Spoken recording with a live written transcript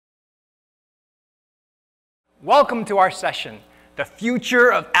Welcome to our session, The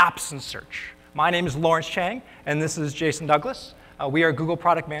Future of Apps and Search. My name is Lawrence Chang, and this is Jason Douglas. We are Google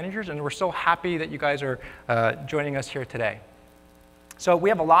product managers, and we're so happy that you guys are joining us here today. So we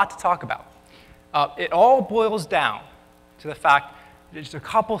have a lot to talk about. It all boils down to the fact that just a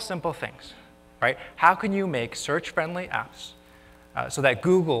couple simple things, right? How can you make search-friendly apps so that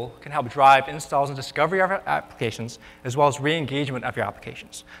Google can help drive installs and discovery of your applications, as well as re-engagement of your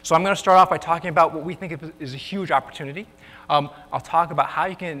applications? So I'm going to start off by talking about what we think is a huge opportunity. I'll talk about how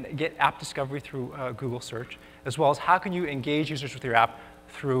you can get app discovery through Google search, as well as how can you engage users with your app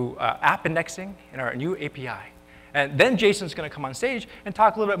through app indexing and our new API. And then Jason's going to come on stage and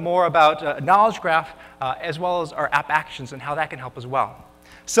talk a little bit more about Knowledge Graph, as well as our app actions and how that can help as well.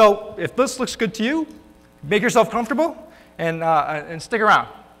 So if this looks good to you, make yourself comfortable and stick around.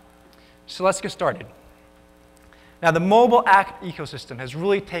 So let's get started. Now, the mobile app ecosystem has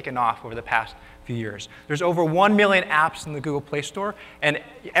really taken off over the past few years. There's over 1 million apps in the Google Play Store, and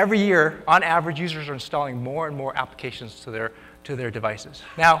every year, on average, users are installing more and more applications to their devices.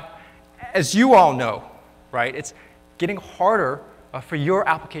 Now, as you all know, right, it's getting harder for your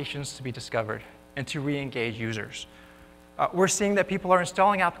applications to be discovered and to re-engage users. We're seeing that people are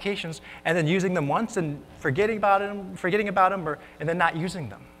installing applications and then using them once and forgetting about them, and then not using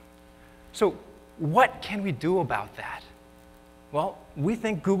them. So what can we do about that? Well, we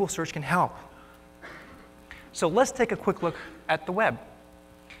think Google Search can help. So let's take a quick look at the web.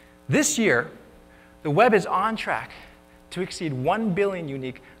 This year, the web is on track to exceed 1 billion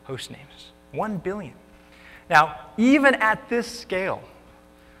unique host names. 1 billion. Now, even at this scale,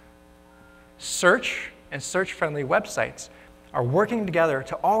 search and search-friendly websites are working together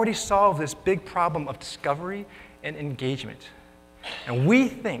to already solve this big problem of discovery and engagement. And we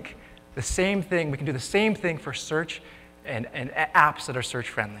think the same thing, we can do the same thing for search and apps that are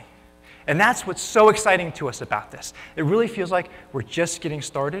search-friendly. And that's what's so exciting to us about this. It really feels like we're just getting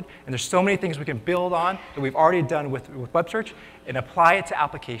started, and there's so many things we can build on that we've already done with web search and apply it to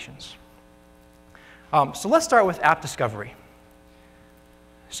applications. So let's start with app discovery.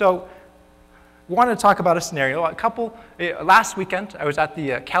 So we wanted to talk about a scenario. Last weekend, I was at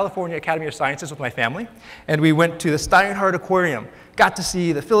the California Academy of Sciences with my family, and we went to the Steinhardt Aquarium. Got to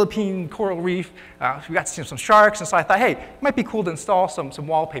see the Philippine coral reef. We got to see some sharks, and so I thought, hey, it might be cool to install some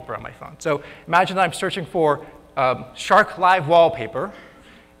wallpaper on my phone. So imagine I'm searching for shark live wallpaper,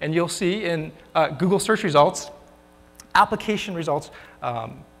 and you'll see in Google search results, application results,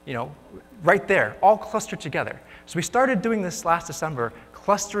 right there, all clustered together. So we started doing this last December,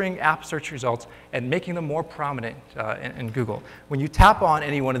 clustering app search results and making them more prominent in Google. When you tap on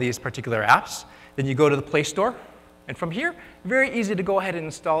any one of these particular apps, then you go to the Play Store, and from here, very easy to go ahead and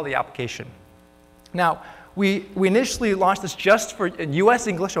install the application. Now, we initially launched this just for US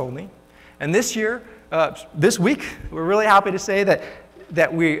English only, and this week, we're really happy to say that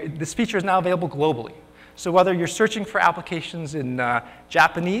this feature is now available globally. So whether you're searching for applications in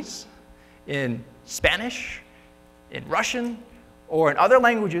Japanese, in Spanish, in Russian, or in other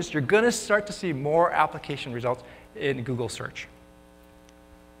languages, you're going to start to see more application results in Google search.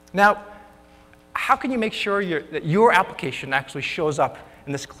 Now, how can you make sure that your application actually shows up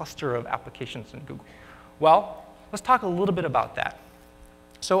in this cluster of applications in Google? Well, let's talk a little bit about that.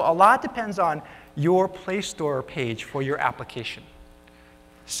 So a lot depends on your Play Store page for your application.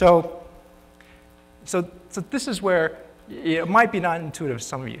 So this is where it might be not intuitive to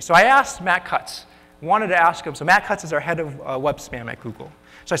some of you. So I asked Matt Cutts, wanted to ask him. So Matt Cutts is our head of web spam at Google.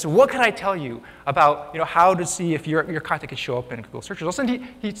 So I said, what can I tell you about how to see if your content can show up in Google search results? And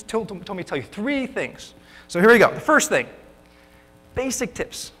he told me to tell you 3 things. So here we go. The first thing, basic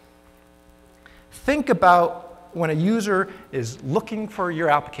tips. Think about when a user is looking for your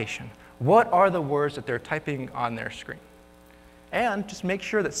application, what are the words that they're typing on their screen? And just make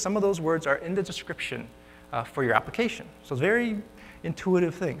sure that some of those words are in the description for your application. So very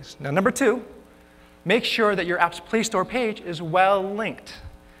intuitive things. Now, number 2, make sure that your app's Play Store page is well linked.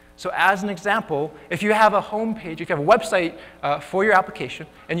 So as an example, if you have a home page, if you have a website for your application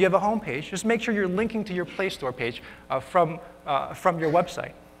and you have a home page, just make sure you're linking to your Play Store page from your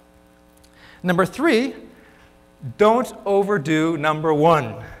website. Number 3, don't overdo number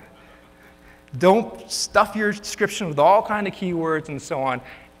 1. Don't stuff your description with all kinds of keywords and so on.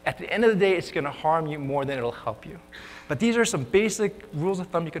 At the end of the day, it's going to harm you more than it'll help you. But these are some basic rules of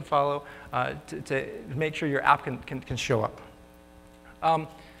thumb you can follow to make sure your app can show up.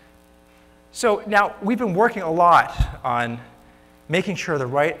 So now, we've been working a lot on making sure the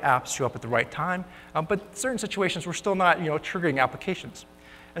right apps show up at the right time, but in certain situations, we're still not triggering applications.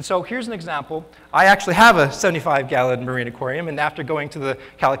 And so here's an example. I actually have a 75-gallon marine aquarium, and after going to the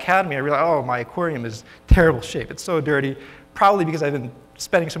Cal Academy, I realized, oh, my aquarium is terrible shape. It's so dirty, probably because I've been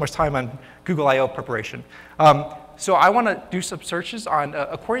spending so much time on Google I/O preparation. So I want to do some searches on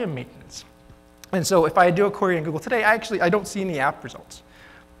aquarium maintenance. And so if I do a query in Google today, I don't see any app results.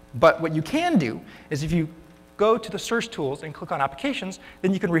 But what you can do is if you go to the search tools and click on applications,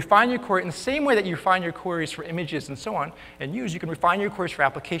 then you can refine your query in the same way that you refine your queries for images and so on, and you can refine your queries for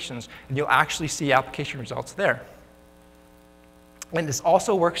applications, and you'll actually see application results there. And this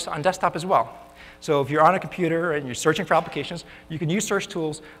also works on desktop as well. So if you're on a computer and you're searching for applications, you can use search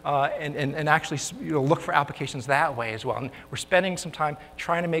tools and actually look for applications that way as well. And we're spending some time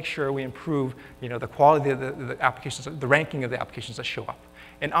trying to make sure we improve the quality of the applications, the ranking of the applications that show up.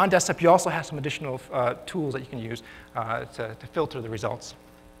 And on desktop, you also have some additional tools that you can use to filter the results.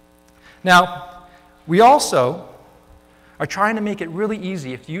 Now, we also are trying to make it really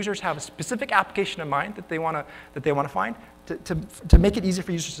easy if users have a specific application in mind that they want to find, to make it easy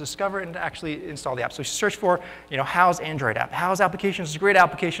for users to discover and to actually install the app. So you search for, How's Android app? How's applications is a great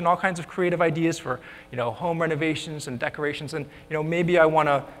application, all kinds of creative ideas for, home renovations and decorations. And, maybe I want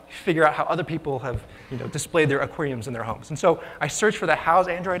to figure out how other people have, displayed their aquariums in their homes. And so I search for the How's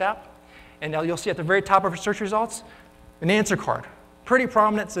Android app. And now you'll see at the very top of our search results, an answer card. Pretty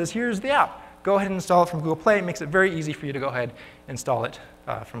prominent, says, here's the app. Go ahead and install it from Google Play. It makes it very easy for you to go ahead and install it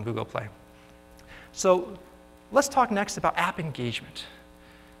from Google Play. So let's talk next about app engagement.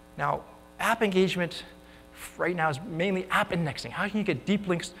 Now, app engagement right now is mainly app indexing. How can you get deep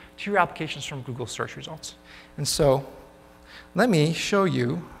links to your applications from Google search results? And so let me show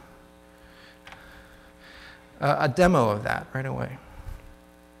you a demo of that right away.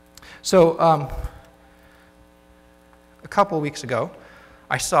 So a couple of weeks ago,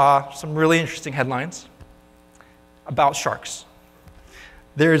 I saw some really interesting headlines about sharks.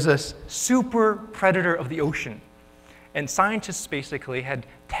 There's a super predator of the ocean. And scientists basically had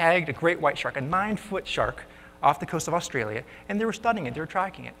tagged a great white shark, a 9-foot shark, off the coast of Australia, and they were studying it, they were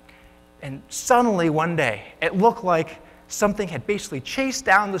tracking it. And suddenly one day, it looked like something had basically chased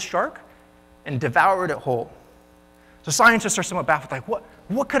down the shark and devoured it whole. So scientists are somewhat baffled, like,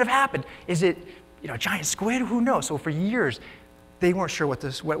 what could have happened? Is it a giant squid? Who knows? So for years, they weren't sure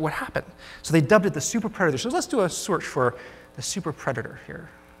what happened. So they dubbed it the super predator. So let's do a search for the super predator here.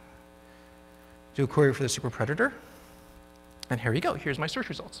 Do a query for the super predator. And here you go. Here's my search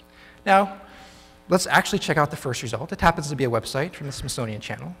results. Now, let's actually check out the first result. It happens to be a website from the Smithsonian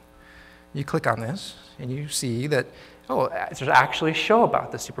Channel. You click on this, and you see that, oh, there's actually a show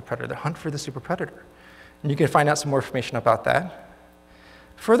about the super predator, the hunt for the super predator. And you can find out some more information about that.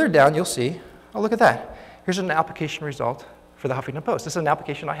 Further down, you'll see, oh, look at that. Here's an application result for the Huffington Post. This is an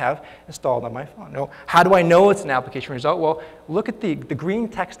application I have installed on my phone. Now, how do I know it's an application result? Well, look at the green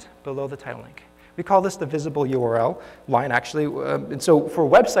text below the title link. We call this the visible URL line, actually. And so for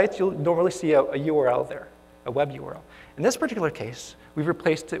websites, you don't really see a URL there, a web URL. In this particular case, we've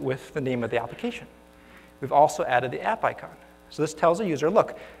replaced it with the name of the application. We've also added the app icon. So this tells the user,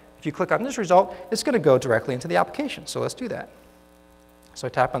 look, if you click on this result, it's going to go directly into the application. So let's do that. So I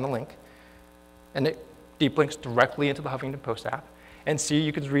tap on the link, and it deep links directly into the Huffington Post app. And see,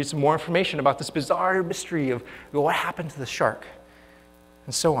 you can read some more information about this bizarre mystery of what happened to the shark,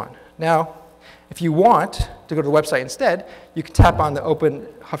 and so on. Now, if you want to go to the website instead, you can tap on the open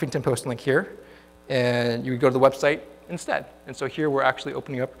Huffington Post link here, and you can go to the website instead. And so here we're actually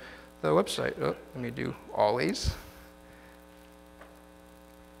opening up the website. Oh, let me do always.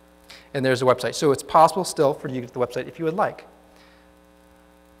 And there's a website. So it's possible still for you to get to the website if you would like.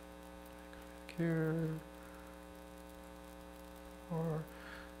 Here. Or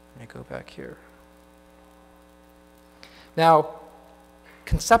let me go back here. Now,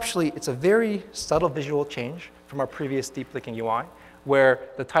 conceptually, it's a very subtle visual change from our previous deep linking UI, where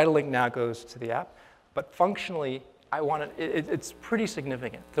the title link now goes to the app. But functionally, it's pretty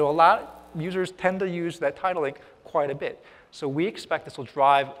significant. So a lot of users tend to use that title link quite a bit. So we expect this will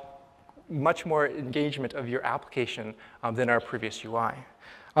drive much more engagement of your application than our previous UI.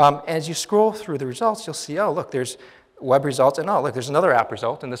 As you scroll through the results, you'll see, oh, look, there's web results, and oh, look, there's another app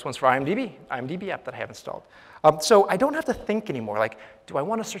result, and this one's for IMDb app that I have installed. So I don't have to think anymore, like, do I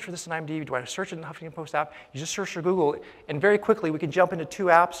want to search for this in IMDb? Do I want to search it in the Huffington Post app? You just search for Google, and very quickly we can jump into 2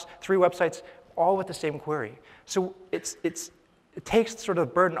 apps, 3 websites, all with the same query. So it takes sort of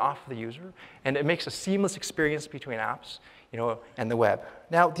the burden off of the user, and it makes a seamless experience between apps, and the web.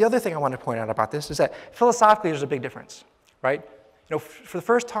 Now, the other thing I want to point out about this is that philosophically there's a big difference, right? For the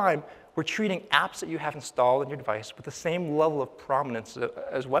first time, we're treating apps that you have installed on your device with the same level of prominence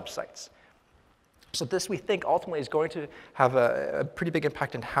as websites. So this, we think, ultimately is going to have a pretty big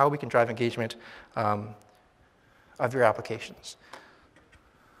impact on how we can drive engagement of your applications.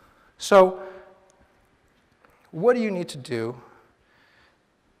 So what do you need to do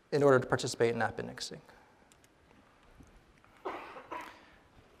in order to participate in app indexing?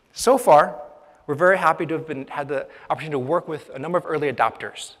 So far, we're very happy to have had the opportunity to work with a number of early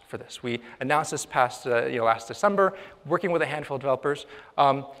adopters for this. We announced this past, last December, working with a handful of developers.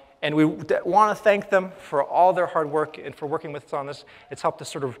 And we want to thank them for all their hard work and for working with us on this. It's helped us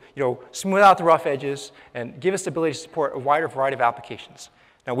sort of smooth out the rough edges and give us the ability to support a wider variety of applications.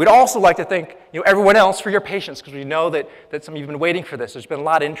 Now, we'd also like to thank everyone else for your patience, because we know that some of you have been waiting for this. There's been a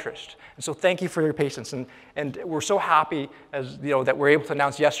lot of interest. And so thank you for your patience. And we're so happy that we're able to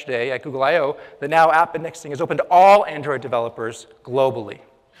announce yesterday at Google I/O that now app indexing is open to all Android developers globally.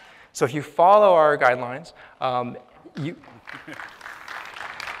 So if you follow our guidelines,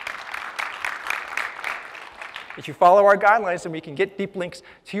 if you follow our guidelines, then we can get deep links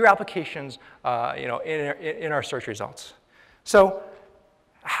to your applications in our search results. So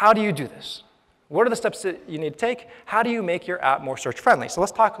how do you do this? What are the steps that you need to take? How do you make your app more search friendly? So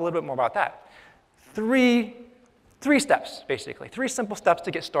let's talk a little bit more about that. Three steps, basically. 3 simple steps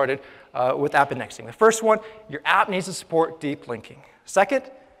to get started with app indexing. The first one, your app needs to support deep linking. Second,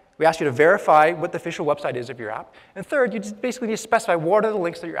 we ask you to verify what the official website is of your app. And third, you just basically need to specify what are the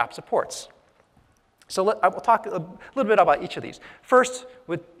links that your app supports. So I will talk a little bit about each of these. First,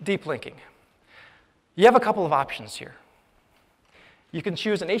 with deep linking. You have a couple of options here. You can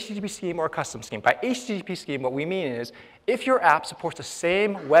choose an HTTP scheme or a custom scheme. By HTTP scheme, what we mean is if your app supports the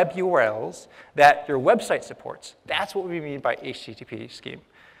same web URLs that your website supports, that's what we mean by HTTP scheme.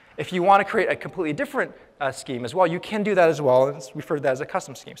 If you want to create a completely different scheme as well, you can do that as well, and it's referred to that as a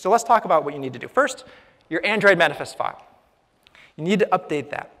custom scheme. So let's talk about what you need to do. First, your Android manifest file. You need to update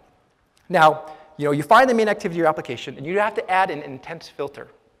that. Now, you find the main activity of your application, and you have to add an intent filter.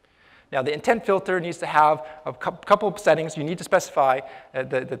 Now, the intent filter needs to have a couple of settings. You need to specify that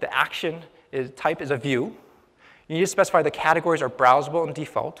the action type is a view. You need to specify the categories are browsable and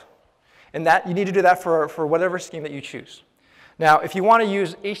default. And that you need to do that for whatever scheme that you choose. Now, if you want to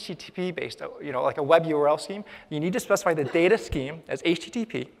use HTTP-based, like a web URL scheme, you need to specify the data scheme as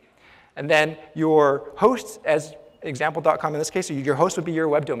HTTP. And then your host as example.com in this case, so your host would be your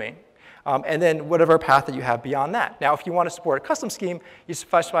web domain. And then whatever path that you have beyond that. Now, if you want to support a custom scheme, you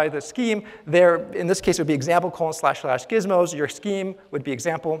specify the scheme. There, in this case, it would be example://gizmos. Your scheme would be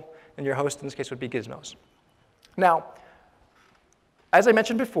example, and your host in this case would be gizmos. Now, as I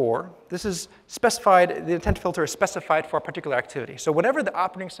mentioned before, this is specified, the intent filter is specified for a particular activity. So whenever the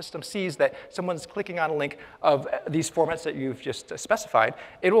operating system sees that someone's clicking on a link of these formats that you've just specified,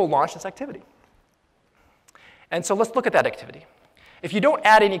 it will launch this activity. And so let's look at that activity. If you don't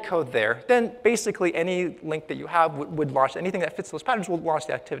add any code there, then basically any link that you have would launch, anything that fits those patterns will launch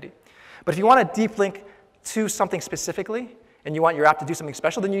the activity. But if you want to deep link to something specifically, and you want your app to do something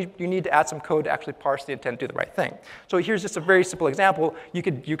special, then you need to add some code to actually parse the intent, do the right thing. So here's just a very simple example. You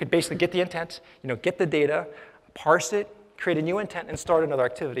could basically get the intent, get the data, parse it, create a new intent, and start another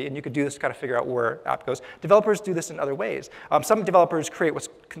activity. And you could do this to kind of figure out where app goes. Developers do this in other ways. Some developers create what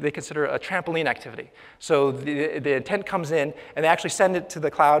they consider a trampoline activity. So the intent comes in, and they actually send it to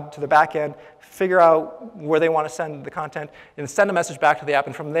the cloud, to the back end, figure out where they want to send the content, and send a message back to the app,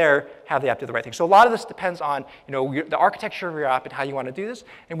 and from there, have the app do the right thing. So a lot of this depends on the architecture of your app and how you want to do this.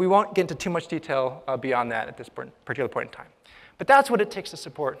 And we won't get into too much detail beyond that at this particular point in time. But that's what it takes to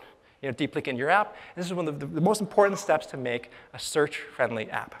support deep link in your app. This is one of the most important steps to make a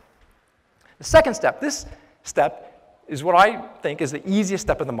search-friendly app. The second step, this step is what I think is the easiest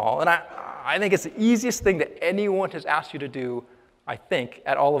step of them all. And I think it's the easiest thing that anyone has asked you to do, I think,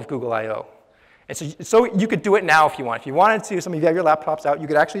 at all of Google I/O. And so you could do it now if you want. If you wanted to, some of you have your laptops out, you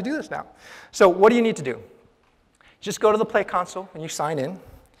could actually do this now. So what do you need to do? Just go to the Play console and you sign in.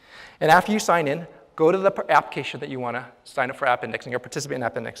 And after you sign in, go to the application that you want to sign up for app indexing or participate in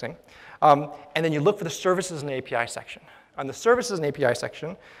app indexing. And then you look for the Services and API section. On the Services and API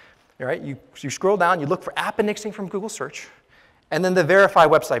section, you scroll down, you look for app indexing from Google Search, and then the Verify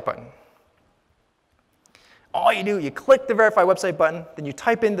Website button. All you do, you click the Verify Website button, then you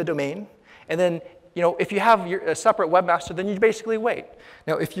type in the domain, and then if you have a separate webmaster, then you basically wait.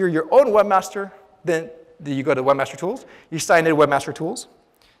 Now, if you're your own webmaster, then you go to Webmaster Tools, you sign in Webmaster Tools.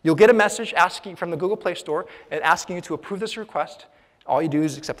 You'll get a message asking from the Google Play Store and asking you to approve this request. All you do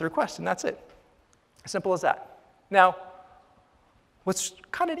is accept the request, and that's it. As simple as that. Now, what's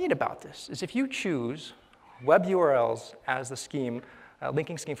kind of neat about this is if you choose web URLs as the scheme,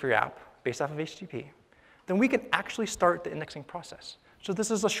 linking scheme for your app based off of HTTP, then we can actually start the indexing process. So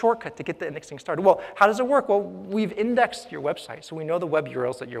this is a shortcut to get the indexing started. Well, how does it work? Well, we've indexed your website, so we know the web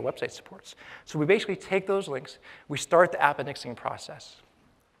URLs that your website supports. So we basically take those links, we start the app indexing process.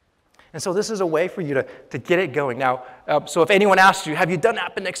 And so this is a way for you to get it going. Now, so if anyone asks you, have you done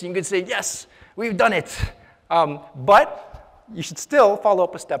app indexing, you can say, yes, we've done it. But you should still follow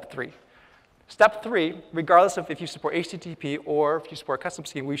up with step 3. Step 3, regardless of if you support HTTP or if you support a custom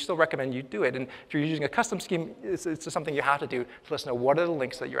scheme, we still recommend you do it. And if you're using a custom scheme, it's something you have to do to let us know what are the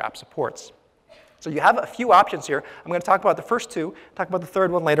links that your app supports. So you have a few options here. I'm going to talk about the first 2, talk about the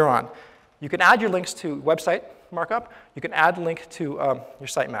third one later on. You can add your links to website markup. You can add a link to your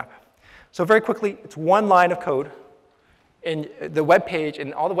sitemap. So very quickly, it's one line of code in the web page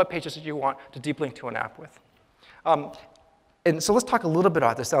and all the web pages that you want to deep link to an app with. And so let's talk a little bit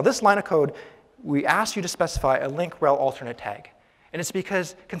about this. Now, this line of code, we ask you to specify a link rel alternate tag. And it's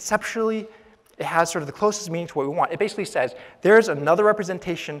because conceptually, it has sort of the closest meaning to what we want. It basically says, there's another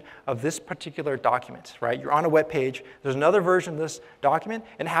representation of this particular document, right? You're on a web page, there's another version of this document,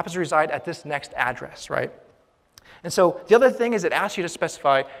 and it happens to reside at this next address, right? And so the other thing is it asks you to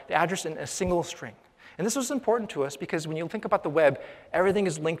specify the address in a single string. And this was important to us because when you think about the web, everything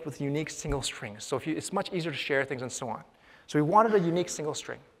is linked with unique single strings. So it's much easier to share things and so on. So we wanted a unique single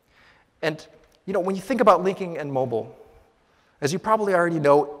string. And when you think about linking and mobile, as you probably already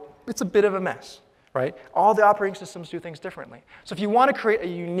know, it's a bit of a mess, right? All the operating systems do things differently. So if you want to create a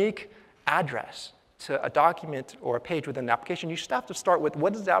unique address to a document or a page within an application, you should have to start with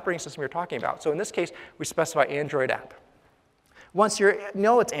what is the operating system you're talking about. So in this case, we specify Android app. Once you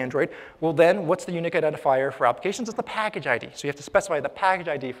know it's Android, well then, what's the unique identifier for applications? It's the package ID. So you have to specify the package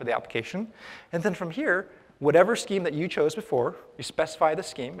ID for the application. And then from here, whatever scheme that you chose before, you specify the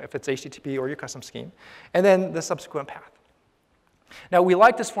scheme, if it's HTTP or your custom scheme, and then the subsequent path. Now, we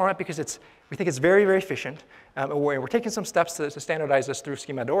like this format because we think it's very, very efficient. And we're taking some steps to standardize this through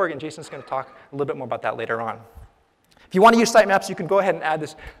schema.org, and Jason's going to talk a little bit more about that later on. If you want to use sitemaps, you can go ahead and add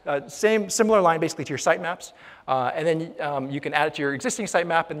this similar line basically to your sitemaps. And then you can add it to your existing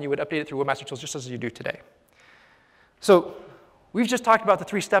sitemap, and you would update it through Webmaster Tools just as you do today. So we've just talked about the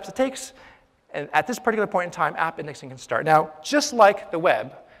 3 steps it takes. And at this particular point in time, app indexing can start. Now, just like the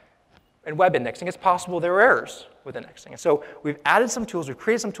web and web indexing, it's possible there are errors with indexing. And so we've added some tools, we've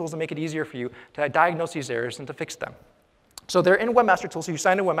created some tools to make it easier for you to diagnose these errors and to fix them. So they're in Webmaster Tools, so you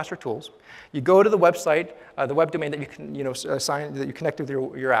sign in Webmaster Tools. You go to the website, the web domain that you can, that you connect with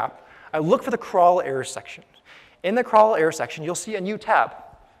your app. Look for the crawl errors section. In the crawl errors section, you'll see a new tab,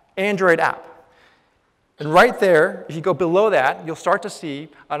 Android app. And right there, if you go below that, you'll start to see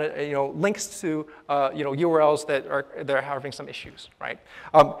links to URLs that are having some issues, right?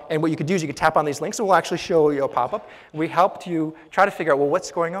 And what you could do is you could tap on these links, and we'll actually show you a pop-up. We helped you try to figure out, well,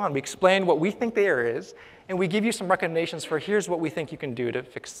 what's going on? We explain what we think the error is, and we give you some recommendations for here's what we think you can do to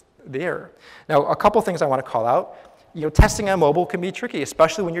fix the error. Now, a couple things I want to call out. Testing on mobile can be tricky,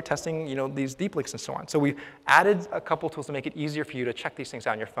 especially when you're testing these deep links and so on. So we've added a couple tools to make it easier for you to check these things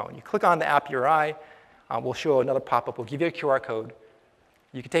out on your phone. You click on the app URI. We'll show another pop-up. We'll give you a QR code.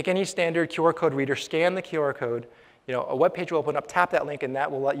 You can take any standard QR code reader, scan the QR code. A web page will open up, tap that link, and that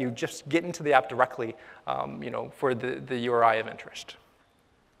will let you just get into the app directly for the URI of interest.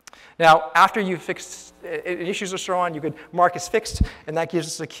 Now, after you've fixed issues or so on, you could mark as fixed, and that gives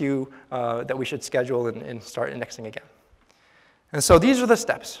us a queue that we should schedule and start indexing again. And so these are the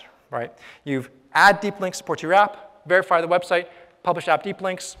steps, right? You've add deep links, support your app, verify the website, publish app deep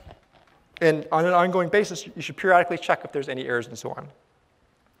links, and on an ongoing basis, you should periodically check if there's any errors and so on.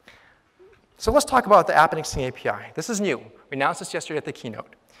 So let's talk about the app indexing API. This is new. We announced this yesterday at the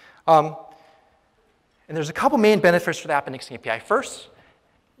keynote. And there's a couple main benefits for the app indexing API. First,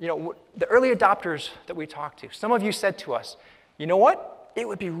 the early adopters that we talked to, some of you said to us, you know what? It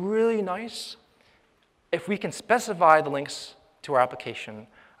would be really nice if we can specify the links to our application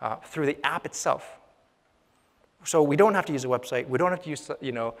through the app itself. So we don't have to use a website. We don't have to use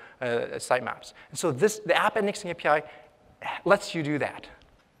sitemaps. And so the app indexing API lets you do that.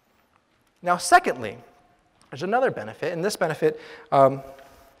 Now, secondly, there's another benefit, and this benefit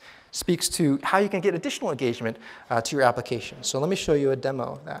speaks to how you can get additional engagement to your application. So let me show you a demo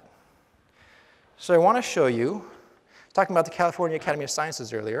of that. So I want to show you, talking about the California Academy of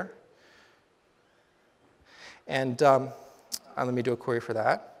Sciences earlier, and let me do a query for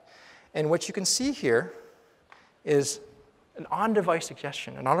that. And what you can see here is an on-device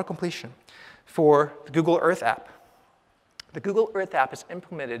suggestion, an auto-completion for the Google Earth app. The Google Earth app has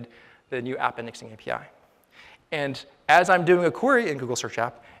implemented the new app indexing API. And as I'm doing a query in Google Search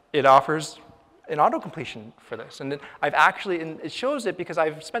App, it offers an auto-completion for this. And I've actually, and it shows it because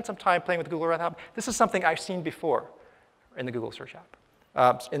I've spent some time playing with the Google Earth app. This is something I've seen before in the Google Search App.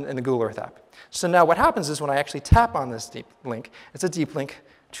 in the Google Earth app. So now what happens is when I actually tap on this deep link, it's a deep link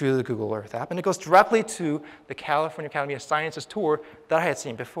to the Google Earth app, and it goes directly to the California Academy of Sciences tour that I had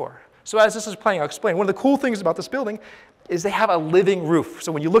seen before. So as this is playing, I'll explain. One of the cool things about this building is they have a living roof.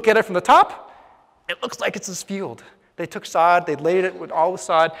 So when you look at it from the top, it looks like it's this field. They took sod, they laid it with all the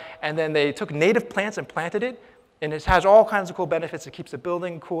sod, and then they took native plants and planted it, and it has all kinds of cool benefits. It keeps the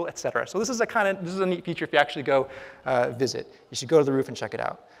building cool, et cetera. So this is a neat feature if you actually go visit. You should go to the roof and check it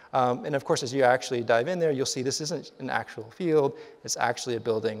out. And of course, as you actually dive in there, you'll see this isn't an actual field. It's actually a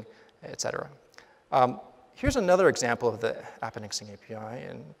building, et cetera. Here's another example of the app indexing API.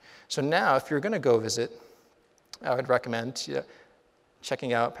 And so now, if you're going to go visit, I would recommend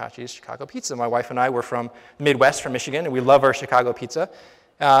checking out Patchy's Chicago Pizza. My wife and I were from the Midwest, from Michigan, and we love our Chicago pizza.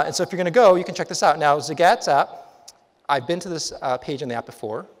 And so if you're going to go, you can check this out. Now, Zagat's app, I've been to this page in the app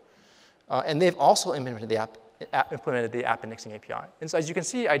before, and they've also implemented the app indexing API. And so as you can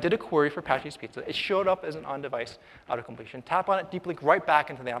see, I did a query for Patchy's Pizza. It showed up as an on-device autocompletion. Tap on it, deep link right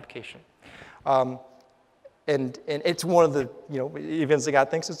back into the application. And it's one of the, even Zagat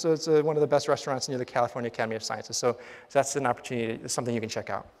thinks it's one of the best restaurants near the California Academy of Sciences. So that's an opportunity, it's something you can check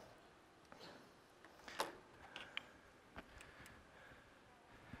out.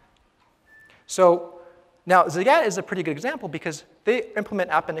 So now Zagat is a pretty good example because they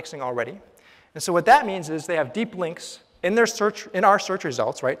implement app indexing already. And so what that means is they have deep links in our search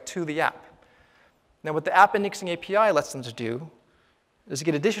results, right, to the app. Now what the app indexing API lets them to do is to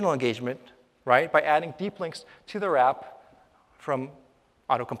get additional engagement, right, by adding deep links to their app from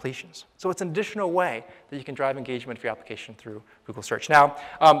auto-completions. So it's an additional way that you can drive engagement for your application through Google Search. Now,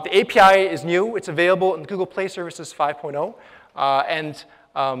 the API is new. It's available in Google Play Services 5.0. And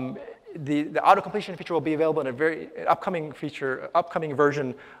the auto-completion feature will be available in a very upcoming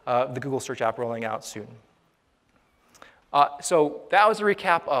version of the Google Search app rolling out soon. So that was a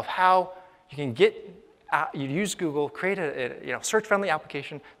recap of how you can you use Google, create a search-friendly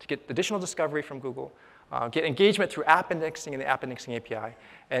application to get additional discovery from Google, get engagement through app indexing and the app indexing API.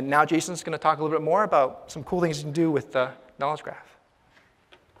 And now Jason's going to talk a little bit more about some cool things you can do with the knowledge graph.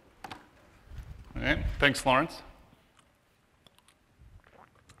 All right, thanks, Lawrence.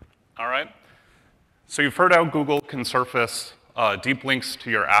 All right, so you've heard how Google can surface deep links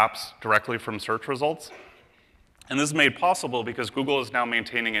to your apps directly from search results. And this is made possible because Google is now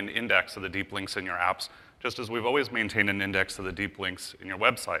maintaining an index of the deep links in your apps, just as we've always maintained an index of the deep links in your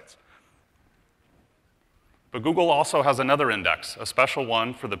websites. But Google also has another index, a special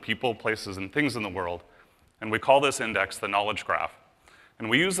one for the people, places, and things in the world. And we call this index the knowledge graph. And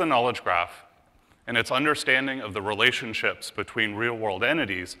we use the knowledge graph and its understanding of the relationships between real-world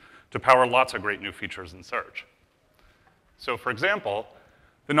entities to power lots of great new features in search. So for example,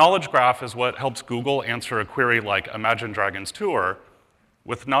 the knowledge graph is what helps Google answer a query like Imagine Dragons Tour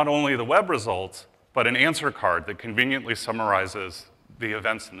with not only the web results, but an answer card that conveniently summarizes the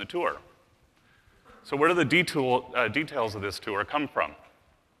events in the tour. So where do the details of this tour come from?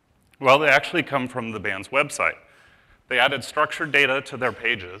 Well, they actually come from the band's website. They added structured data to their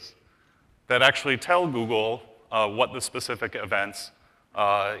pages that actually tell Google what the specific events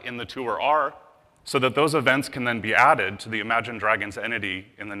in the tour are, so that those events can then be added to the Imagine Dragons entity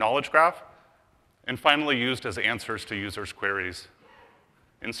in the knowledge graph, and finally used as answers to users' queries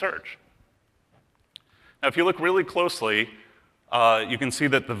in search. Now, if you look really closely, you can see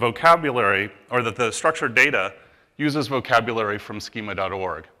that the vocabulary, or that the structured data, uses vocabulary from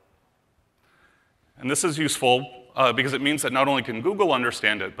schema.org. And this is useful because it means that not only can Google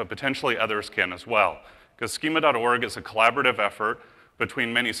understand it, but potentially others can as well. Because schema.org is a collaborative effort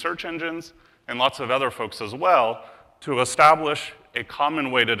between many search engines and lots of other folks as well to establish a common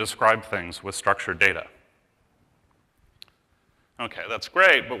way to describe things with structured data. Okay, that's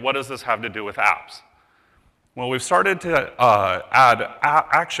great, but what does this have to do with apps? Well, we've started to add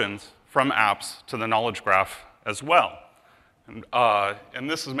actions from apps to the knowledge graph as well. And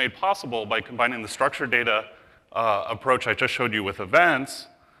this is made possible by combining the structured data approach I just showed you with events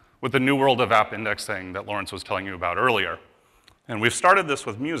with the new world of app indexing that Lawrence was telling you about earlier. And we've started this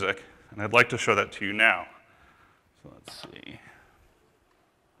with music, and I'd like to show that to you now. So let's see.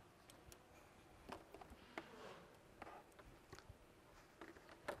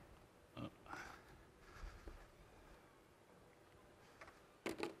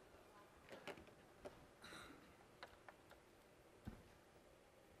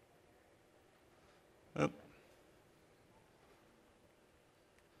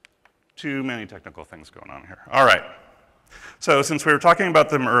 Too many technical things going on here. All right. So since we were talking about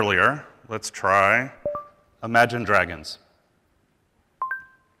them earlier, let's try Imagine Dragons.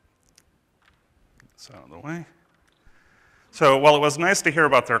 Get this out of the way. So while it was nice to hear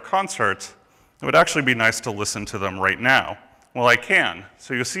about their concerts, it would actually be nice to listen to them right now. Well, I can.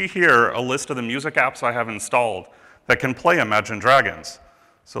 So you see here a list of the music apps I have installed that can play Imagine Dragons.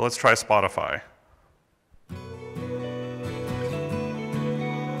 So let's try Spotify.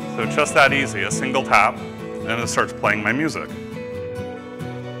 So it's just that easy, a single tap, and it starts playing my music.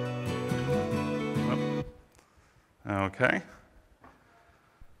 Okay.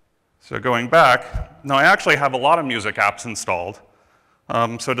 So going back, now I actually have a lot of music apps installed.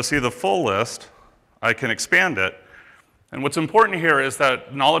 So to see the full list, I can expand it. And what's important here is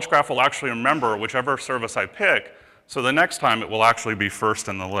that Knowledge Graph will actually remember whichever service I pick, so the next time it will actually be first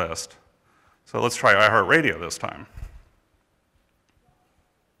in the list. So let's try iHeartRadio this time.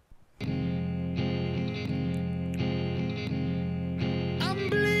 I'm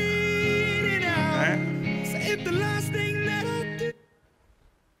bleeding out. Okay. Save the last thing that I do.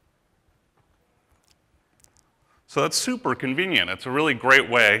 So that's super convenient. It's a really great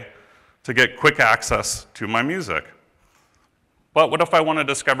way to get quick access to my music. But what if I want to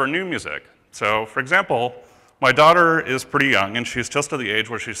discover new music? So for example, my daughter is pretty young, and she's just at the age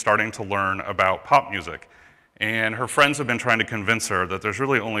where she's starting to learn about pop music. And her friends have been trying to convince her that there's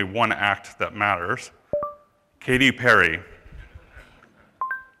really only one act that matters: Katy Perry.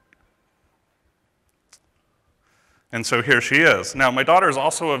 And so here she is. Now, my daughter is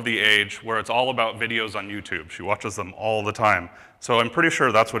also of the age where it's all about videos on YouTube. She watches them all the time. So I'm pretty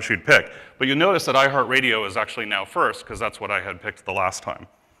sure that's what she'd pick. But you notice that iHeartRadio is actually now first, because that's what I had picked the last time.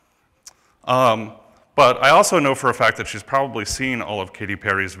 But I also know for a fact that she's probably seen all of Katy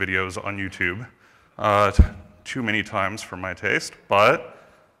Perry's videos on YouTube too many times for my taste, but,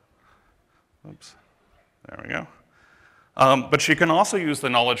 oops, there we go. But she can also use the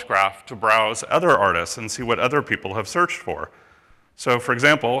Knowledge Graph to browse other artists and see what other people have searched for. So for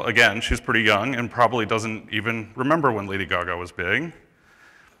example, again, she's pretty young and probably doesn't even remember when Lady Gaga was big,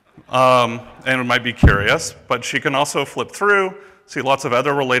 and might be curious, but she can also flip through, see lots of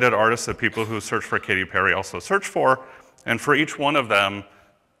other related artists that people who search for Katy Perry also search for, and for each one of them,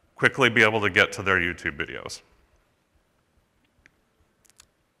 quickly be able to get to their YouTube videos.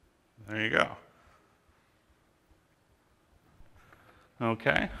 There you go.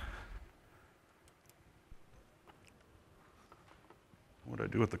 Okay. What do I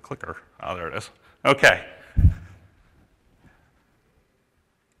do with the clicker? Oh, there it is. Okay.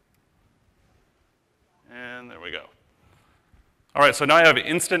 And there we go. All right, so now I have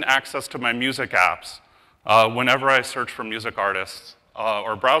instant access to my music apps whenever I search for music artists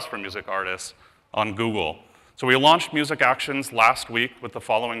or browse for music artists on Google. So we launched Music Actions last week with the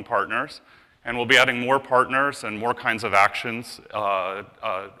following partners, and we'll be adding more partners and more kinds of actions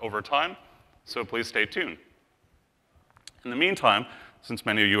over time, so please stay tuned. In the meantime, since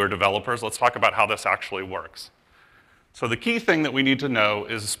many of you are developers, let's talk about how this actually works. So the key thing that we need to know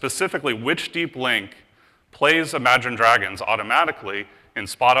is specifically which deep link plays Imagine Dragons automatically in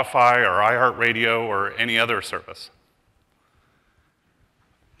Spotify or iHeartRadio or any other service.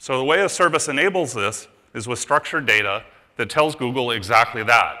 So the way a service enables this is with structured data that tells Google exactly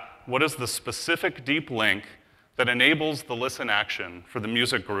that. What is the specific deep link that enables the listen action for the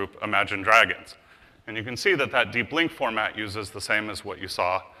music group Imagine Dragons? And you can see that that deep link format uses the same as what you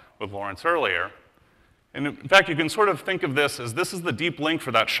saw with Lawrence earlier. And in fact, you can sort of think of this as this is the deep link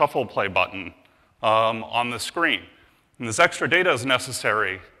for that shuffle play button on the screen. And this extra data is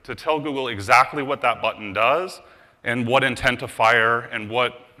necessary to tell Google exactly what that button does and what intent to fire and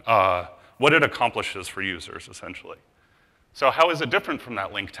what it accomplishes for users, essentially. So how is it different from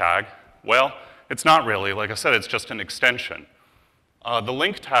that link tag? Well, it's not really. Like I said, it's just an extension. The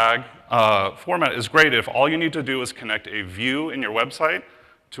link tag format is great if all you need to do is connect a view in your website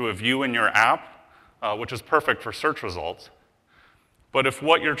to a view in your app, which is perfect for search results. But if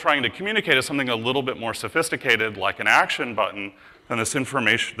what you're trying to communicate is something a little bit more sophisticated, like an action button, then this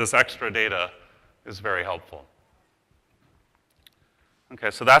information, this extra data, is very helpful.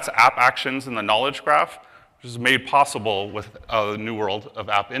 Okay, so that's app actions in the Knowledge Graph, which is made possible with the new world of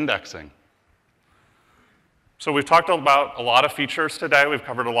app indexing. So we've talked about a lot of features today. We've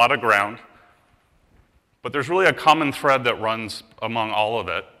covered a lot of ground. But there's really a common thread that runs among all of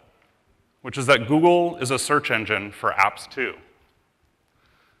it, which is that Google is a search engine for apps too.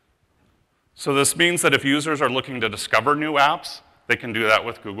 So this means that if users are looking to discover new apps, they can do that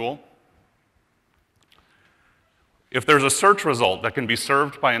with Google. If there's a search result that can be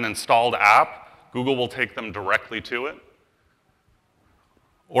served by an installed app, Google will take them directly to it.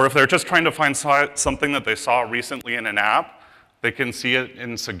 Or if they're just trying to find something that they saw recently in an app, they can see it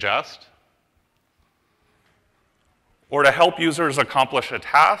in Suggest. Or to help users accomplish a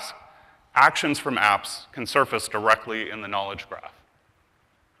task, actions from apps can surface directly in the knowledge graph.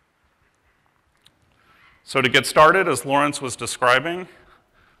 So to get started, as Lawrence was describing,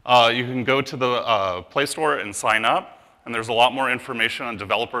 you can go to the Play Store and sign up. And there's a lot more information on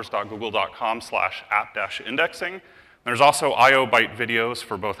developers.google.com/app-indexing. There's also IO Byte videos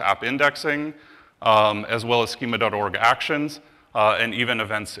for both app indexing, as well as schema.org actions, and even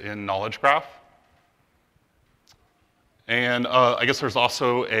events in Knowledge Graph. And I guess there's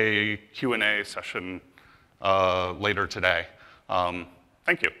also a Q&A session later today.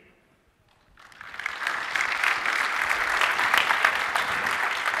 Thank you.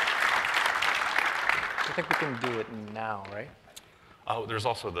 I think we can do it now, right? Oh, there's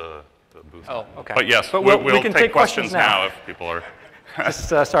also the booth. Oh, okay. But yes, but we'll we can take questions now if people are. Just,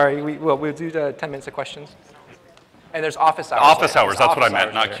 sorry, we'll do 10 minutes of questions. And there's office hours. Office hours, that's what I office meant,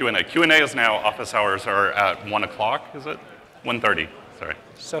 hours not later. Q&A. Q&A is now, office hours are at 1 o'clock, is it? 1:30, sorry.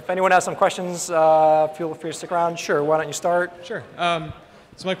 So if anyone has some questions, feel free to stick around. Sure, why don't you start? Sure. So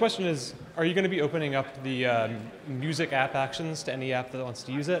my question is, are you going to be opening up the music app actions to any app that wants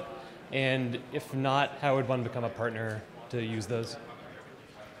to use it? And if not, how would one become a partner to use those?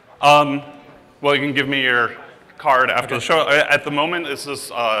 Well, you can give me your card after the show. At the moment, this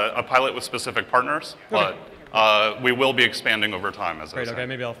is a pilot with specific partners, but we will be expanding over time, as I Great, said. okay,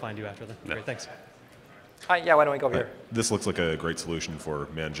 maybe I'll find you after then. Yeah. Great, thanks. Hi, yeah, why don't we go over here? This looks like a great solution for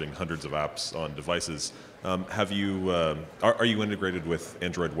managing hundreds of apps on devices. Have you, are you integrated with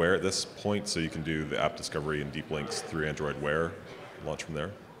Android Wear at this point, so you can do the app discovery and deep links through Android Wear, launch from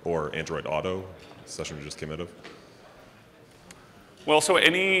there? Or Android Auto, session we just came out of? Well, so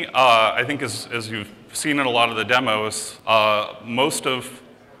any, I think as you've seen in a lot of the demos, most of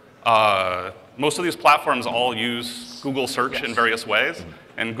these platforms all use Google Search in various ways.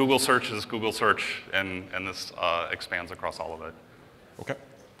 And Google Search is Google Search, and this expands across all of it. Okay.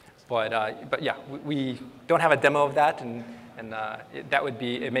 But yeah, we don't have a demo of that, and that would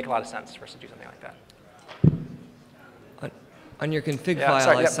be, it'd make a lot of sense for us to do something like that. On your config Yeah, file,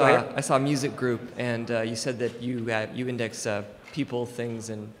 sorry, yeah, I saw music group, and you said that you index people, things,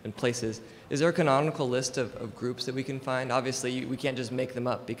 and places. Is there a canonical list of groups that we can find? Obviously, we can't just make them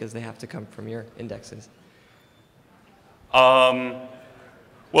up because they have to come from your indexes.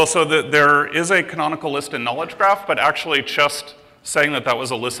 Well, so there is a canonical list in Knowledge Graph, but actually just saying that was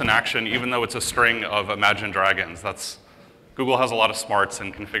a listen action, even though it's a string of Imagine Dragons, Google has a lot of smarts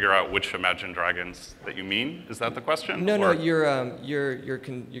and can figure out which Imagine Dragons that you mean. Is that the question? No, or? no, your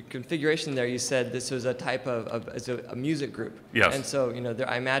configuration there, you said this was a type of a music group. Yes. And so,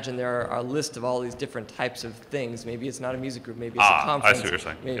 I imagine there are a list of all these different types of things. Maybe it's not a music group, maybe it's a conference. I see what you're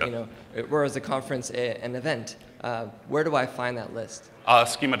saying. Maybe, Yeah. whereas a conference, an event. Where do I find that list?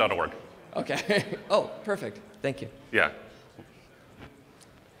 Schema.org. Okay. Oh, perfect. Thank you. Yeah.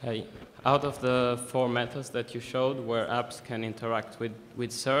 Hey, out of the 4 methods that you showed where apps can interact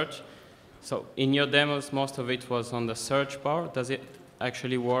with search, so in your demos, most of it was on the search bar. Does it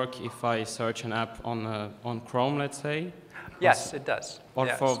actually work if I search an app on Chrome, let's say? Yes, it does. Or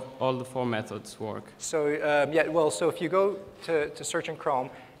yes. for all the 4 methods work? So yeah, well, so if you go to search in Chrome,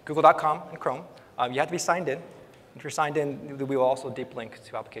 google.com and Chrome, you have to be signed in. If you're signed in, we will also deep link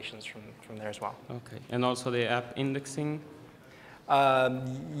to applications from there as well. Okay, and also the app indexing?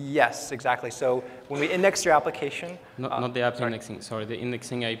 Yes, exactly. So when we index your application. Not the app sorry. indexing, sorry, the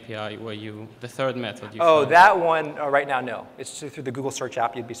indexing API where the third method you Oh, showed. that one, right now, no. It's through the Google Search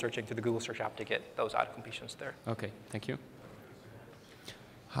app. You'd be searching through the Google Search app to get those auto completions there. Okay, thank you.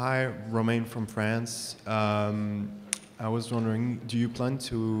 Hi, Romain from France. I was wondering, do you plan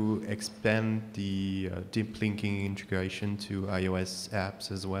to expand the deep linking integration to iOS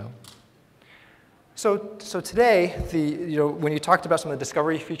apps as well? So today, when you talked about some of the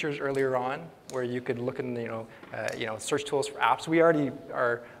discovery features earlier on, where you could look in search tools for apps, we already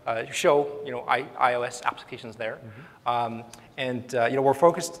show iOS applications there, and we're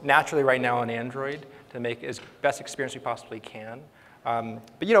focused naturally right now on Android to make as best experience we possibly can.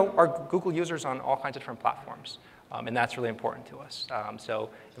 But our Google users on all kinds of different platforms, and that's really important to us.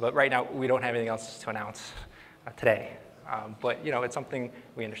 But right now we don't have anything else to announce today, but it's something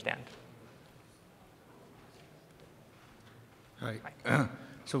we understand. Hi.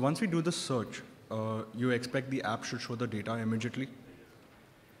 So once we do the search, you expect the app should show the data immediately?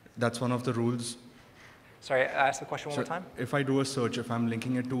 That's one of the rules. Sorry, ask the question one more time. If I do a search, if I'm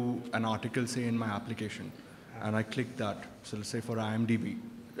linking it to an article, say, in my application, and I click that, so let's say for IMDb,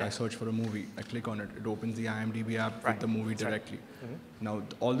 I search for a movie, I click on it, it opens the IMDb app with the movie directly. Now,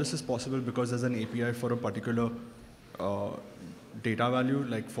 all this is possible because there's an API for a particular data value,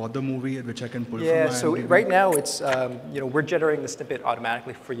 like for the movie, which I can pull Yeah, from so IMDb? right now it's, we're generating the snippet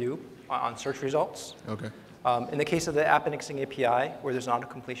automatically for you on search results. Okay. In the case of the app indexing API, where there's an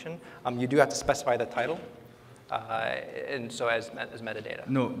auto-completion, you do have to specify the title, and so as metadata.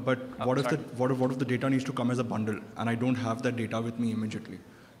 No, but what if sorry. what if the data needs to come as a bundle and I don't have that data with me immediately?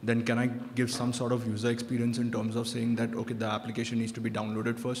 Then can I give some sort of user experience in terms of saying that, okay, the application needs to be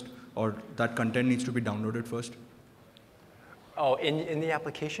downloaded first, or that content needs to be downloaded first? Oh, in the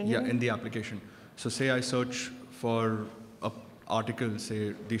application? you Yeah, mean? in the application. So say I search for a article,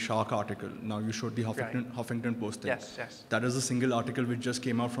 say the shark article. Now you showed the Huffington Post thing. Yes, yes. That is a single article which just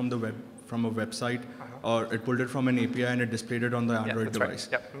came out from the web, from a website, or it pulled it from an API and it displayed it on the Android that's right. device.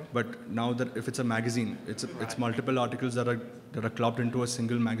 Yep. But now that if it's a magazine, it's multiple articles that are clubbed into a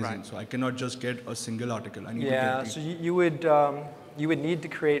single magazine. Right. So I cannot just get a single article. I need Yeah, to get so you would need to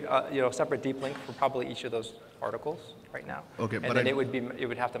create a separate deep link for probably each of those articles right now. Okay, and but then it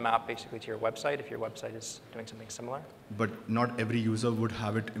would have to map basically to your website if your website is doing something similar. But not every user would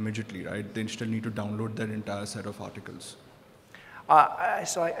have it immediately, right? They still need to download their entire set of articles.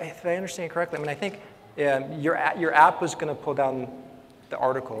 So if I understand correctly, I mean, I think your app was going to pull down the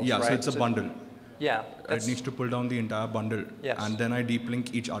articles, Yeah, right? so it's a bundle. Yeah. It needs to pull down the entire bundle. Yes. And then I deep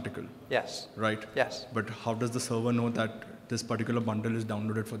link each article. Yes. Right? Yes. But how does the server know that this particular bundle is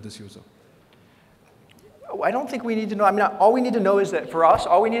downloaded for this user? I don't think we need to know. I mean, all we need to know is that for us,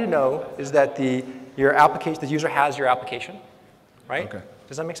 all we need to know is that the user has your application, right? Okay.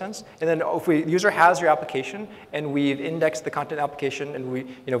 Does that make sense? And then if the user has your application and we've indexed the content application and we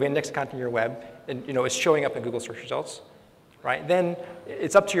indexed the content in your web and it's showing up in Google search results, right? Then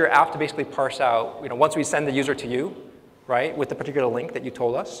it's up to your app to basically parse out, once we send the user to you, right, with the particular link that you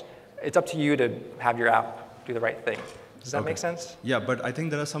told us, it's up to you to have your app do the right thing. Does that make sense? Yeah, but I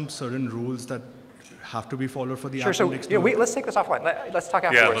think there are some certain rules that have to be followed for the Sure. app So index. let's take this offline. Let's talk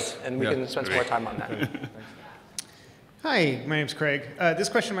afterwards, and we yeah. can spend some more time on that. Hi, my name's Craig. This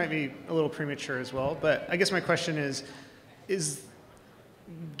question might be a little premature as well, but I guess my question is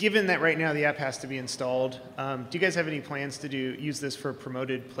given that right now the app has to be installed, do you guys have any plans to use this for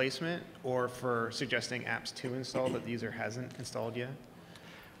promoted placement or for suggesting apps to install that the user hasn't installed yet?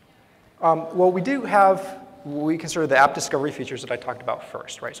 Well, we do have what we consider the app discovery features that I talked about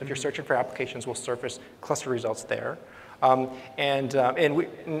first, right? So if you're searching for applications, we'll surface cluster results there. We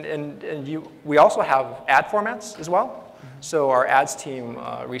also have ad formats as well. So our ads team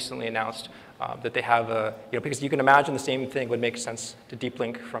recently announced that they have because you can imagine the same thing would make sense to deep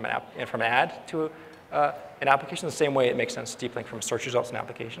link from an ad to an application the same way it makes sense to deep link from search results to an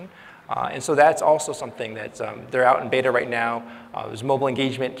application. And so that's also something that they're out in beta right now. There's mobile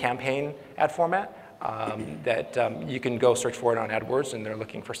engagement campaign ad format that you can go search for it on AdWords, and they're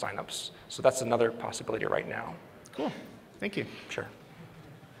looking for signups. So that's another possibility right now. Cool. Thank you. Sure.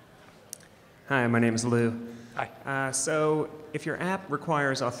 Hi, my name is Lou. Hi. So if your app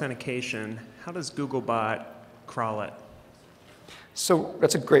requires authentication, how does Googlebot crawl it? So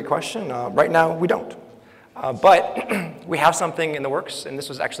that's a great question. Right now, we don't. But we have something in the works, and this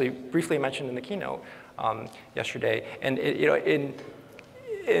was actually briefly mentioned in the keynote yesterday. And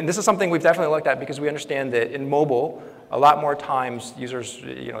and this is something we've definitely looked at because we understand that in mobile, a lot more times users,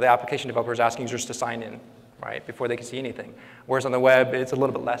 the application developer is asking users to sign in, right, before they can see anything. Whereas on the web, it's a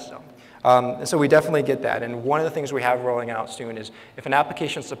little bit less so. And so we definitely get that. And one of the things we have rolling out soon is if an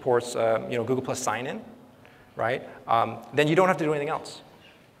application supports, Google Plus sign-in, right, then you don't have to do anything else.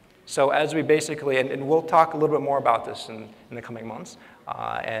 So as we basically, and we'll talk a little bit more about this in the coming months,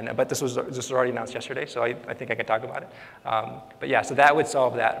 but this was already announced yesterday, so I think I can talk about it. But yeah, so that would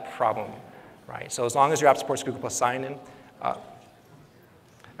solve that problem, right? So as long as your app supports Google Plus sign-in,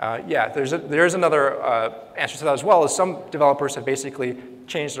 yeah, there's another answer to that as well, is some developers have basically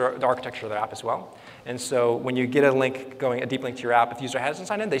changed the architecture of their app as well. And so when you get a deep link to your app, if the user hasn't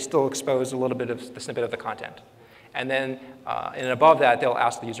signed in, they still expose a little bit of the snippet of the content. And then and above that, they'll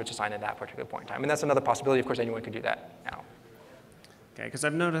ask the user to sign in at that particular point in time. And that's another possibility. Of course, anyone can do that now. Okay, because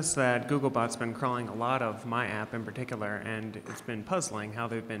I've noticed that Googlebot's been crawling a lot of my app in particular, and it's been puzzling how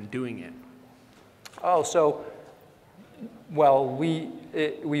they've been doing it. Oh, so, well, we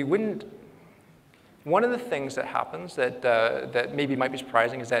wouldn't. One of the things that happens that maybe might be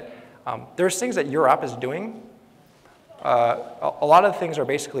surprising is that there's things that your app is doing. A lot of the things are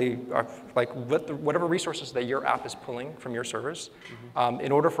basically like whatever resources that your app is pulling from your servers.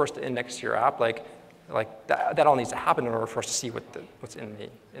 In order for us to index your app, like that all needs to happen in order for us to see what's in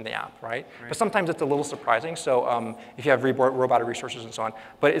the app, right? But sometimes it's a little surprising. So if you have robotic resources and so on,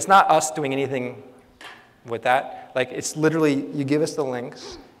 but it's not us doing anything with that. Like it's literally you give us the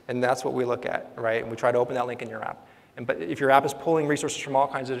links, and that's what we look at, right? And we try to open that link in your app. But if your app is pulling resources from all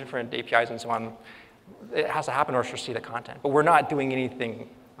kinds of different APIs and so on, it has to happen in order to see the content. But we're not doing anything,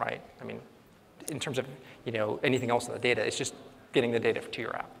 right? I mean, in terms of anything else in the data, it's just getting the data to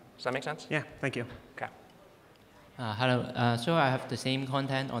your app. Does that make sense? Yeah, thank you. Okay. Hello. So I have the same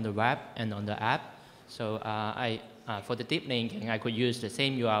content on the web and on the app. So for the deep linking, I could use the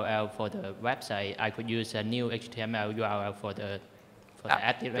same URL for the website. I could use a new HTML URL for the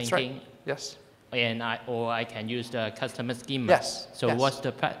app deep That's linking. right. Yes. And or I can use the customer schema. Yes. So yes. what's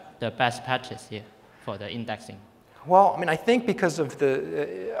the best practice here for the indexing? Well, I mean, I think because of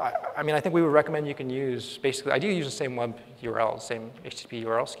the, I think we would recommend you can use, basically, I do use the same web URL, same HTTP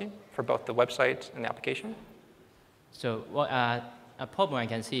URL scheme for both the website and the application. So a problem I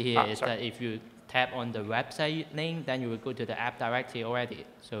can see here is that if you tap on the website link, then you will go to the app directly already.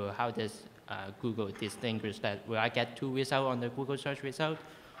 So how does Google distinguish that? Will I get 2 results on the Google search result,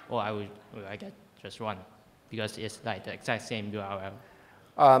 or will I get just 1? Because it's like the exact same URL.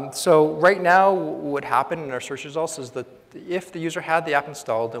 So right now, what would happen in our search results is that if the user had the app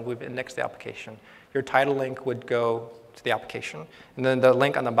installed and we've indexed the application, your title link would go to the application, and then the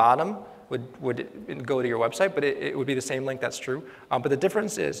link on the bottom would go to your website, but it would be the same link, that's true. But the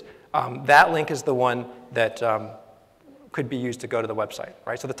difference is that link is the one that could be used to go to the website,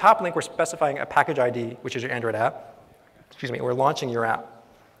 right? So the top link, we're specifying a package ID, which is your Android app. Excuse me, we're launching your app.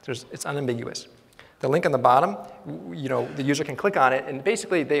 So it's unambiguous. The link on the bottom, the user can click on it, and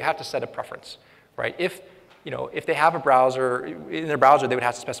basically they have to set a preference, right? If they have a browser, in their browser, they would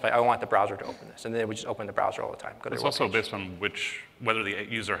have to specify, I want the browser to open this, and then they would just open the browser all the time. It's also based on whether the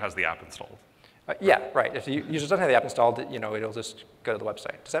user has the app installed. Yeah, right. If the user doesn't have the app installed, it'll just go to the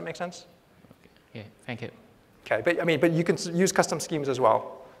website. Does that make sense? Yeah, thank you. Okay, but you can use custom schemes as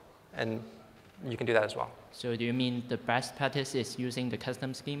well, and you can do that as well. So do you mean the best practice is using the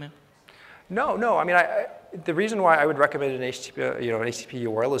custom schema? No. I mean, the reason why I would recommend an HTTP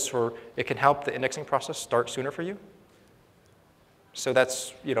URL is it can help the indexing process start sooner for you. So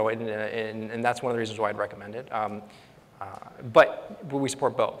that's and that's one of the reasons why I'd recommend it. But we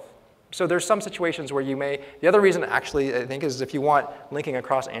support both. So there's some situations where you may. The other reason actually I think is if you want linking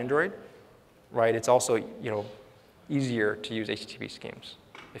across Android, right? It's also easier to use HTTP schemes.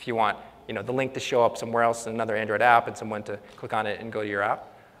 If you want the link to show up somewhere else in another Android app and someone to click on it and go to your app.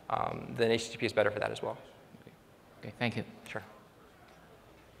 Then HTTP is better for that as well. Okay, thank you. Sure.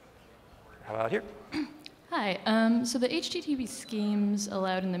 How about here? Hi. So the HTTP schemes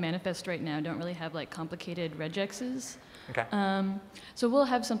allowed in the manifest right now don't really have complicated regexes. Okay. So we'll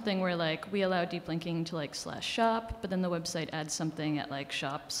have something where we allow deep linking to /shop, but then the website adds something at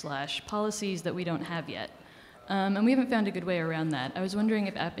shop/policies that we don't have yet. And we haven't found a good way around that. I was wondering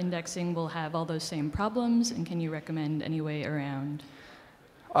if app indexing will have all those same problems, and can you recommend any way around?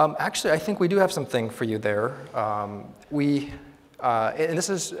 Actually, I think we do have something for you there. We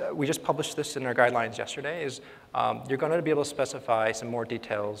just published this in our guidelines yesterday, is you're going to be able to specify some more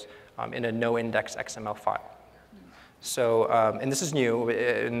details in a no-index XML file. So, and this is new,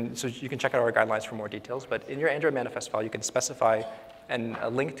 and so you can check out our guidelines for more details, but in your Android manifest file, you can specify a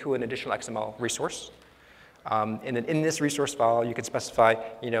link to an additional XML resource. And then in this resource file, you can specify,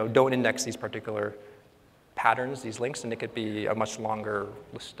 don't index these particular patterns, these links, and it could be a much longer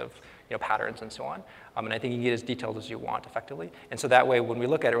list of patterns and so on. And I think you can get as detailed as you want effectively. And so that way, when we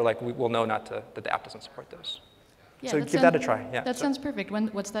look at it, we'll know that the app doesn't support those. Yeah, so give that a try. Yeah. That sounds perfect.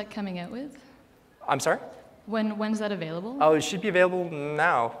 What's that coming out with? I'm sorry? When's that available? Oh, it should be available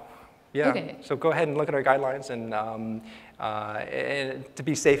now. Yeah. Okay. So go ahead and look at our guidelines, and to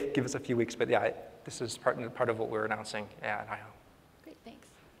be safe, give us a few weeks. But yeah, this is part of what we're announcing at I/O. Great, thanks.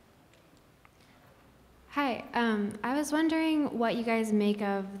 Hi, I was wondering what you guys make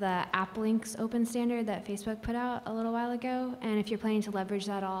of the app links open standard that Facebook put out a little while ago, and if you're planning to leverage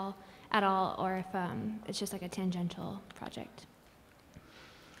that at all, or if it's just a tangential project.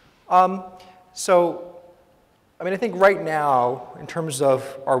 So, I think right now, in terms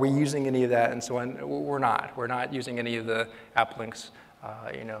of are we using any of that and so on, we're not. We're not using any of the app links,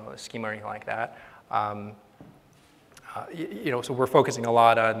 schema or anything like that. So we're focusing a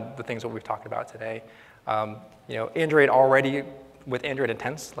lot on the things that we've talked about today. Android already, with Android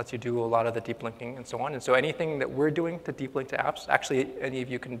Intents, lets you do a lot of the deep linking and so on. And so anything that we're doing to deep link to apps, actually any of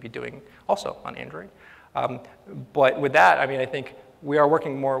you can be doing also on Android. But with that, I think we are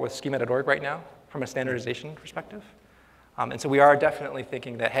working more with schema.org right now from a standardization perspective. And so we are definitely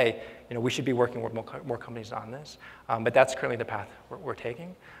thinking that, hey, we should be working with more companies on this. But that's currently the path we're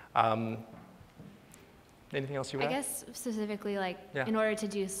taking. Anything else you would add? I guess specifically, in order to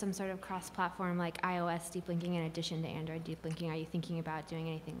do some sort of cross-platform, iOS deep linking in addition to Android deep linking, are you thinking about doing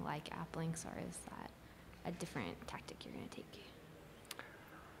anything like app links, or is that? a different tactic you're going to take?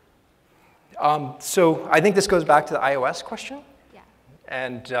 So I think this goes back to the iOS question. Yeah.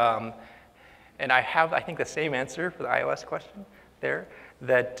 And I have, I think, the same answer for the iOS question there,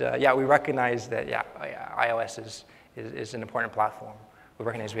 that, yeah, we recognize that, yeah, iOS is an important platform. We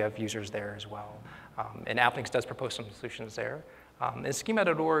recognize we have users there as well. And AppLinks does propose some solutions there. And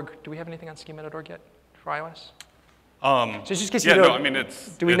schema.org, do we have anything on schema.org yet for iOS? So just in case you know, no, I mean,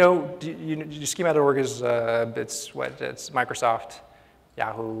 schema.org is, it's Microsoft,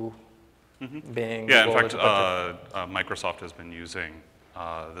 Yahoo, Bing, yeah, Google, in fact, Microsoft has been using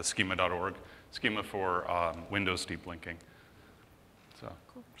the schema.org, schema for Windows deep linking. So,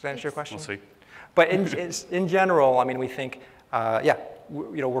 does that answer your question? We'll see. But in general, I mean, we think, yeah,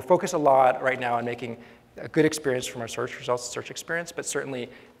 we're focused a lot right now on making a good experience from our search results, search experience, but certainly,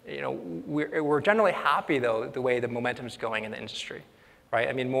 we're generally happy, though, the way the momentum is going in the industry, right?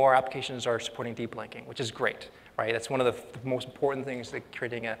 I mean, more applications are supporting deep linking, which is great, right? That's one of the most important things to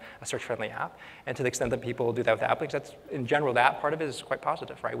creating a search-friendly app. And to the extent that people do that with AppLinks, that's, in general, that part of it is quite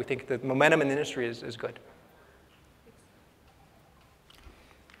positive, right? We think the momentum in the industry is good.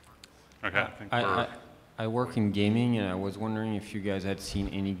 Okay, I work in gaming, and I was wondering if you guys had seen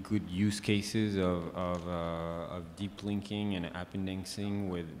any good use cases of deep linking and app indexing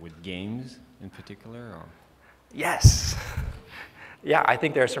with games in particular? Or? Yes. Yeah, I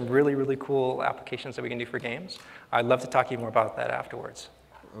think there are some really, really cool applications that we can do for games. I'd love to talk to you more about that afterwards.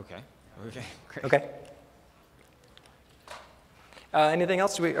 Okay. Okay. Great. Okay. Anything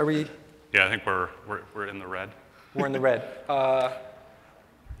else? Are we? Yeah, I think we're in the red. We're in the red. Are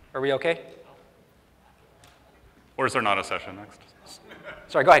we okay? Or is there not a session next?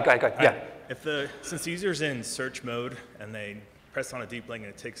 Sorry, go ahead. Yeah. Since the user's in search mode and they press on a deep link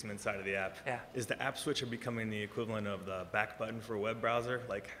and it takes them inside of the app, is the app switcher becoming the equivalent of the back button for a web browser?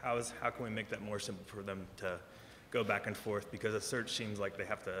 Like, how can we make that more simple for them to go back and forth? Because a search seems like they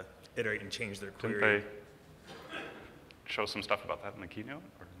have to iterate and change their query. Didn't they show some stuff about that in the keynote?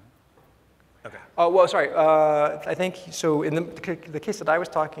 Or no? Okay. Oh, well, sorry. I think, so in the case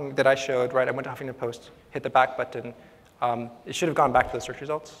that I showed, right, I went to Huffington Post, hit the back button. It should have gone back to the search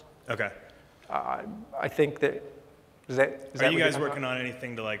results. Okay. I think that, Are you guys working on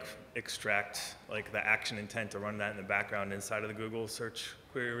anything to like extract like the action intent to run that in the background inside of the Google search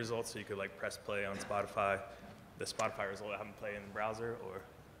query results so you could like press play on Spotify, the Spotify result have them play in the browser, or?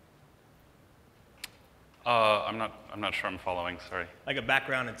 I'm not sure I'm following, sorry. Like a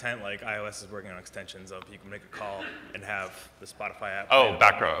background intent, like iOS is working on extensions of you can make a call and have the Spotify app. Oh,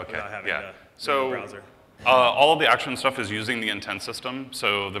 back row, okay, without having yeah. the browser. All of the action stuff is using the intent system,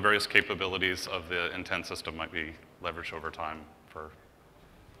 so the various capabilities of the intent system might be leveraged over time for.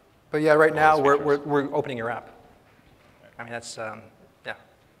 But yeah, right now we're opening your app. I mean, that's, yeah.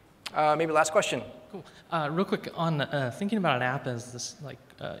 Maybe last question. Cool. Real quick on thinking about an app as this like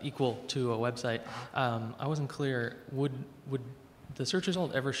equal to a website. I wasn't clear. Would the search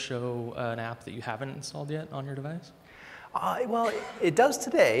result ever show an app that you haven't installed yet on your device? Well, it does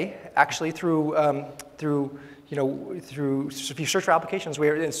today, actually, through if you search for applications,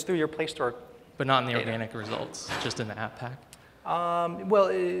 it's through your Play Store. But not in the organic results, just in the app pack?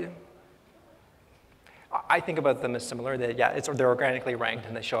 Well, I think about them as similar. That yeah, they're organically ranked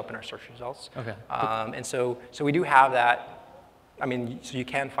and they show up in our search results. Okay. And so we do have that. I mean, so you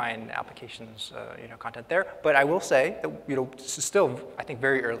can find applications, content there. But I will say that it's still, I think,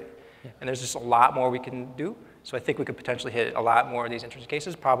 very early, and there's just a lot more we can do. So I think we could potentially hit a lot more of these interesting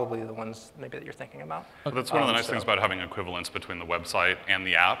cases, probably the ones maybe that you're thinking about. Well, that's one of the nice things about having equivalence between the website and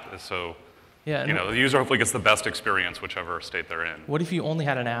the app, is so yeah, the user hopefully gets the best experience whichever state they're in. What if you only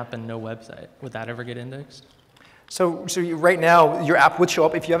had an app and no website? Would that ever get indexed? So right now, your app would show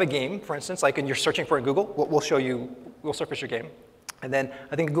up if you have a game, for instance, like and you're searching for in Google, we'll surface your game. And then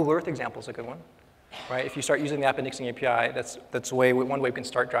I think Google Earth example is a good one, right? If you start using the app indexing API, that's one way we can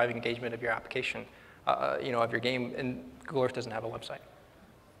start driving engagement of your application, of your game, and Google Earth doesn't have a website.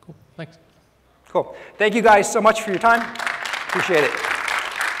 Cool, thanks. Cool. Thank you guys so much for your time. Appreciate it.